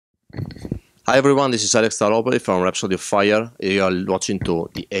Hi everyone, this is Staropoli from Rhapsody of Fire. You are watching to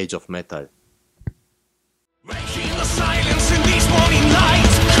The Age of Metal. Breaking the silence in these morning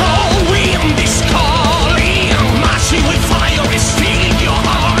lights. Cold wind is calling. Marching with fire is stealing your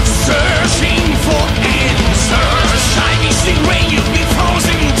heart. Searching for answers. Shining sting rain, you've been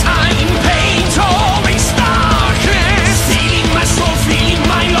frozen in time. Paint always darkness. Stealing my soul, feeling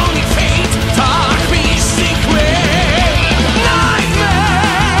my longing fate. Dark mystic way. Nightmares.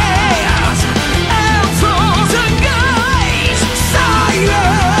 Frozen gates.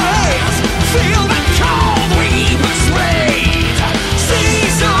 Silence. Feel the cold weaver's rage.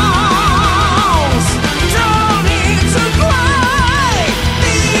 Seasons turn into gray.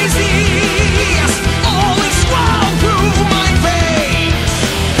 Disease always run through my veins.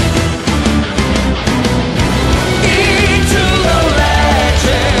 Into the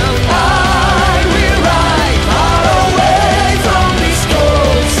legend I will ride, far away from these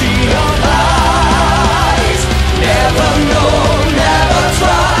cold neon eyes. Never know, never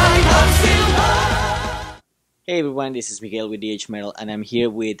try, I'm still high. Hey everyone, this is Miguel with DH Metal, and I'm here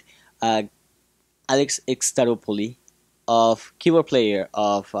with Alex Staropoli, of keyboard player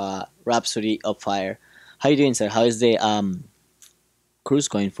of Rhapsody of Fire. How you doing, sir? How is the cruise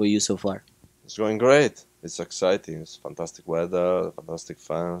going for you so far? It's going great. It's exciting. It's fantastic weather, fantastic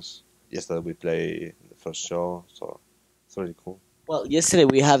fans. Yesterday we played the first show, so it's really cool. Well, yesterday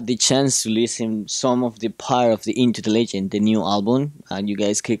we have the chance to listen some of the part of the Into the Legend, the new album, and you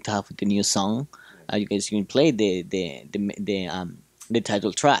guys kicked off with the new song. You guys can play the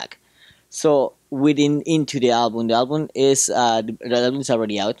title track. So within Into the album is the album is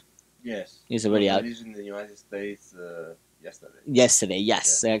already out. Yes. It's already out. Released in the United States yesterday. Yesterday,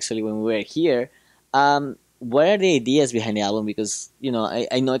 yes, actually when we were here. What are the ideas behind the album? Because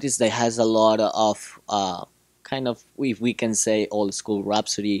I noticed that it has a lot of kind of, if we can say, old school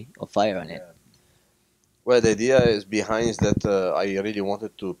Rhapsody of Fire on it. Well, the idea is behind is that I really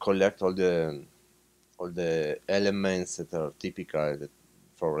wanted to collect all the elements that are typical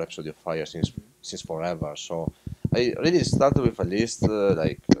for Rhapsody of Fire since forever. So I really started with a list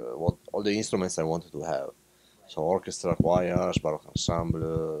what all the instruments I wanted to have. So orchestra, choirs, baroque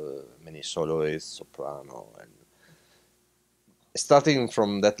ensemble, many soloists, soprano, and starting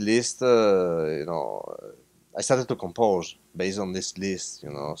from that list, I started to compose based on this list.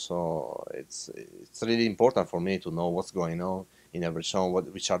 So it's really important for me to know what's going on in every song,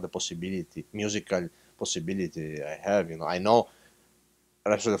 which are the musical possibility I have. I know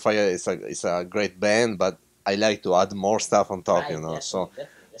Rhapsody of Fire is a great band, but I like to add more stuff on top. Right, So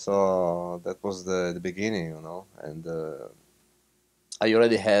that was the beginning, and I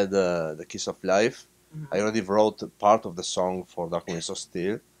already had the Kiss of Life. I already wrote part of the song for Dark Wind So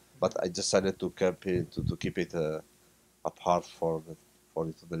Still, but I decided to keep it apart for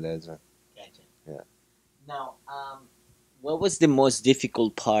the legend. Gotcha. Yeah. Now, what was the most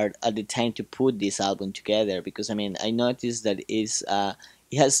difficult part at the time to put this album together? Because I noticed that it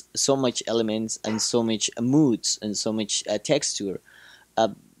has so much elements and so much moods and so much texture.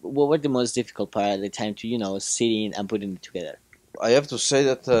 What were the most difficult part at the time to sitting and putting it together? I have to say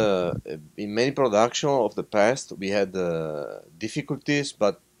that in many productions of the past we had difficulties,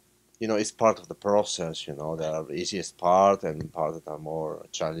 but it's part of the process. There are easiest part and part that are more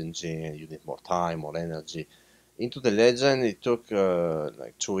challenging, and you need more time, more energy. Into the Legend, it took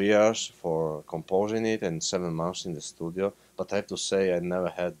like 2 years for composing it and 7 months in the studio. But I have to say, I never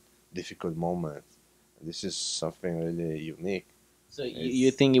had difficult moments. This is something really unique. So you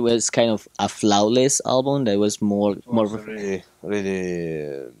think it was kind of a flawless album that was more really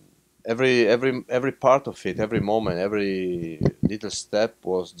every part of it, every moment, every little step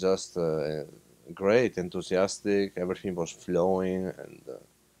was just great, enthusiastic. Everything was flowing, and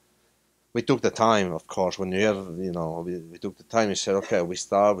we took the time. Of course, when you have we took the time. We said, okay, we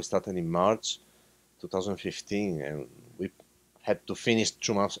started in March 2015, and we had to finish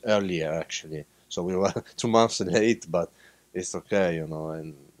 2 months earlier actually. So we were 2 months late, but it's okay,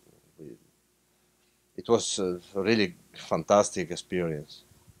 and it was a really fantastic experience.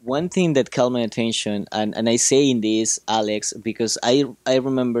 One thing that caught my attention, and I say in this, Alex, because I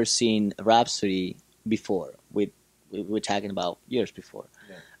remember seeing Rhapsody before. We're talking about years before,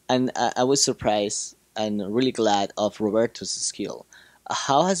 yeah. And I was surprised and really glad of Roberto's skill.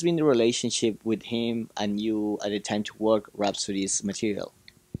 How has been the relationship with him and you at the time to work Rhapsody's material?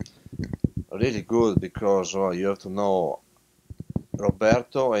 Really good, because you have to know,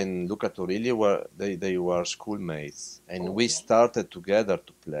 Roberto and Luca Turilli they were schoolmates, and we started together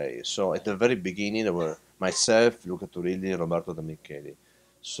to play. So at the very beginning, there were myself, Luca Turilli, and Roberto De Micheli.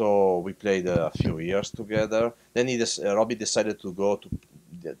 So we played a few years together. Then Robbie decided to go to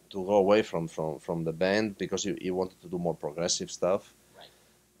to go away from the band because he wanted to do more progressive stuff, Right.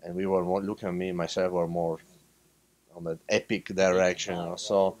 and we were more looking at me myself were more on the epic direction.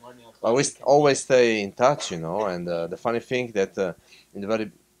 So, but we always stay in touch, And the funny thing that in the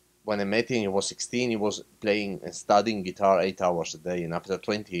very when I met him, he was 16. He was playing and studying guitar 8 hours a day. And after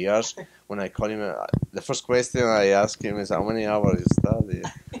 20 years, when I call him, the first question I ask him is, "How many hours you study?"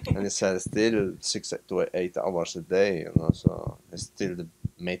 And he said, "Still 6 to 8 hours a day." So he's still the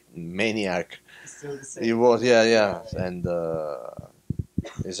maniac. Still the same. He was, yeah, and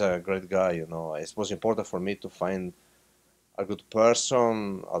he's a great guy. It was important for me to find a good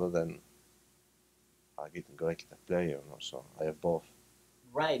person other than a great guitar player. So I have both.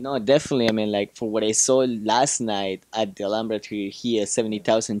 Right, no, definitely. I mean, like for what I saw last night at the Alhambra here,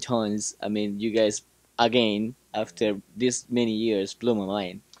 70,000 tons. I mean, you guys again after this many years blew my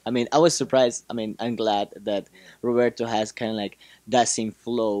mind. I mean, I was surprised. I mean, I'm glad that Roberto has kind of like that same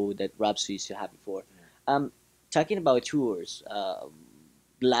flow that Rhapsody used to have before. Talking about tours,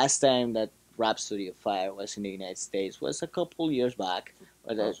 last time that Rhapsody of Fire was in the United States was a couple years back,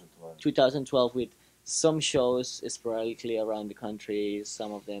 2012 with some shows sporadically around the country.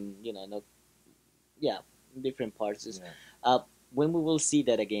 Some of them, not in different parts. When we will see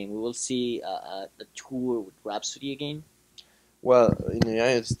that again, we will see a tour with Rhapsody again. Well, in the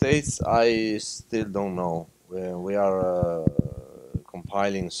United States, I still don't know. We are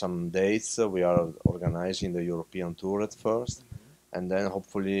compiling some dates. We are organizing the European tour at first, and then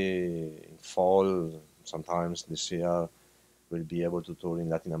hopefully in fall, sometimes this year, we'll be able to tour in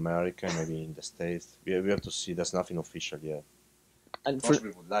Latin America, maybe in the States. We have to see. There's nothing official yet. And We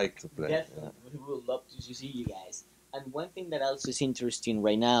would like to play. definitely, we would love to see you guys. And one thing that also is interesting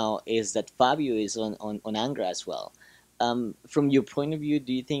right now is that Fabio is on Angra as well. From your point of view,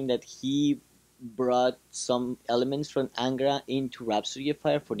 do you think that he brought some elements from Angra into Rhapsody of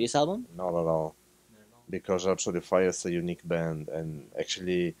Fire for this album? Not at all, because Rhapsody of Fire is a unique band, and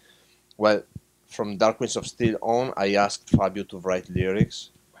actually, well, from Dark Winds of Steel on, I asked Fabio to write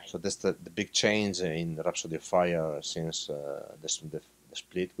lyrics. Right. So that's the big change in Rhapsody of Fire since the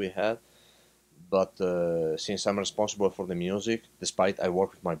split we had. But since I'm responsible for the music, despite I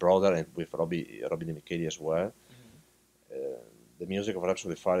work with my brother and with Robbie Demicheli as well, the music of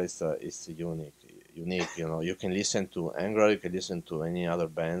Rhapsody of Fire is unique. You can listen to Angra, you can listen to any other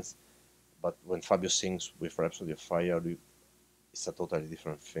bands, but when Fabio sings with Rhapsody of Fire, it's a totally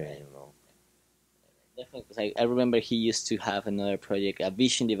different thing. Definitely, because I remember he used to have another project,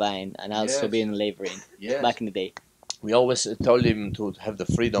 Vision Divine, and also Yes. being Labyrinth Yes. back in the day. We always told him to have the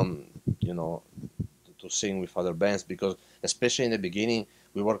freedom, to sing with other bands, because especially in the beginning,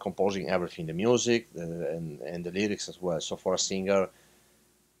 we were composing everything, the music and the lyrics as well. So for a singer,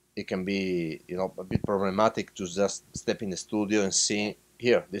 it can be, a bit problematic to just step in the studio and sing,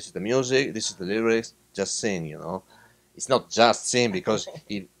 here, this is the music, this is the lyrics, just sing, It's not just sing, because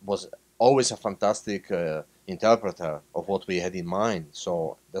he was always a fantastic interpreter of what we had in mind.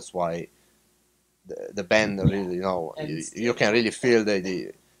 So that's why the band really, you can really feel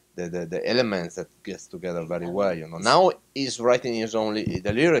the elements that gets together very well. Now he's writing his only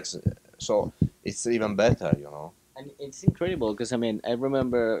the lyrics, so it's even better. And it's incredible because I mean I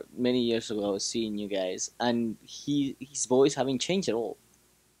remember many years ago seeing you guys, and his voice haven't changed at all.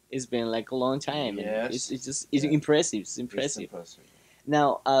 It's been like a long time. And Yes. it's Yeah. impressive. It's impressive.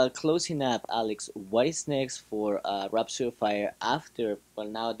 Now, closing up, Alex, what is next for Rhapsody of Fire after, well,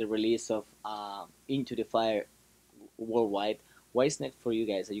 now the release of Into the Fire worldwide? What is next for you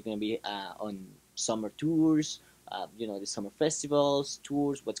guys? Are you going to be on summer tours, the summer festivals,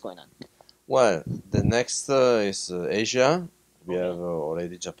 tours? What's going on? Well, the next is Asia. We Okay. have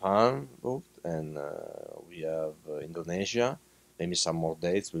already Japan booked, and we have Indonesia. Maybe some more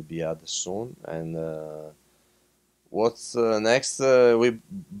dates will be added soon. And what's next? We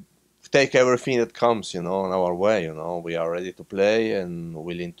take everything that comes, on our way. We are ready to play and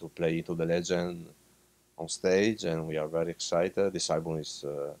willing to play into the legend on stage, and we are very excited. This album is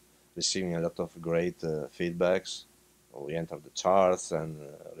receiving a lot of great feedbacks. We entered the charts, and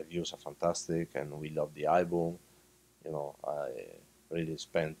reviews are fantastic, and we love the album. I really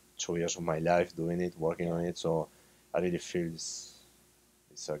spent 2 years of my life doing it, working on it, so I really feel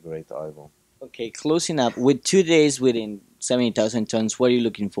it's a great album. Okay, closing up, with 2 days within 70,000 tons, what are you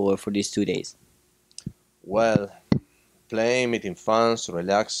looking for these 2 days? Well, playing, meeting fans,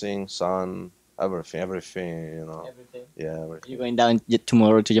 relaxing, sun, everything, Everything. Yeah, Are you everything. going down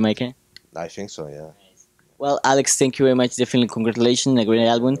tomorrow to Jamaica? I think so, yeah. Well, Alex, thank you very much. Definitely congratulations, a great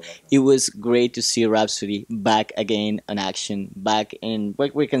album. It was great to see Rhapsody back again on action, back in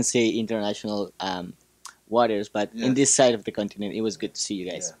what we can say international waters, but in Yes. this side of the continent, it was good to see you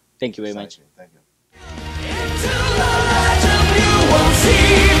guys. Yeah. Thank you very much. Exactly. Thank you. Into the light of you won't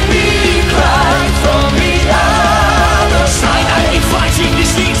see me cry from me.